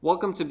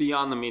Welcome to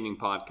Beyond the Meaning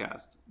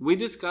podcast. We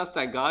discussed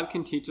that God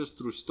can teach us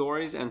through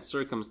stories and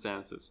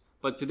circumstances,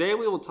 but today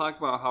we will talk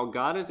about how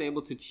God is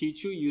able to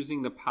teach you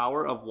using the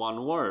power of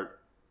one word.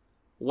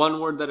 One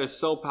word that is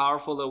so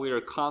powerful that we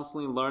are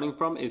constantly learning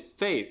from is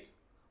faith.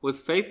 With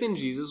faith in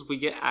Jesus, we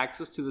get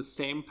access to the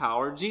same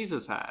power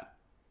Jesus had.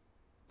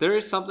 There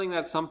is something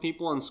that some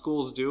people in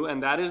schools do,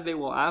 and that is they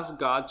will ask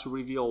God to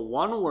reveal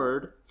one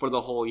word for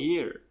the whole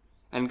year.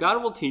 And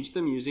God will teach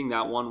them using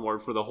that one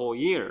word for the whole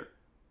year.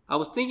 I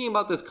was thinking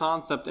about this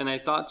concept and I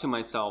thought to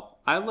myself,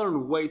 I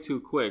learn way too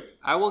quick.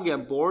 I will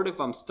get bored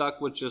if I'm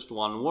stuck with just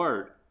one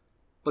word.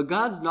 But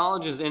God's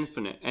knowledge is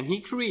infinite, and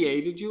He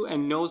created you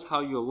and knows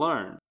how you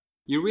learn.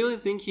 You really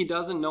think He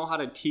doesn't know how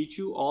to teach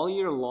you all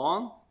year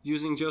long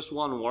using just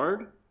one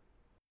word?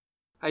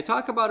 I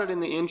talk about it in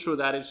the intro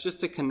that it's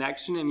just a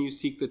connection and you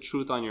seek the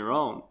truth on your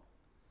own.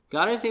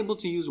 God is able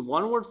to use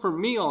one word for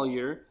me all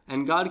year,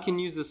 and God can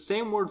use the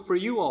same word for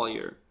you all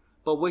year.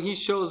 But what He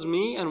shows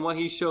me and what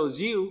He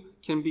shows you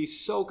can be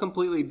so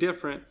completely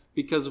different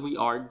because we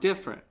are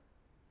different.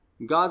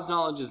 God's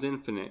knowledge is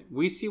infinite.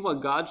 We see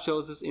what God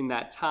shows us in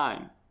that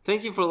time.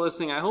 Thank you for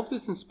listening. I hope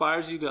this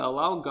inspires you to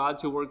allow God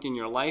to work in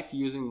your life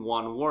using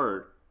one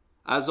word.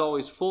 As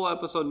always, full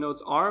episode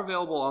notes are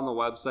available on the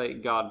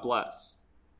website. God bless.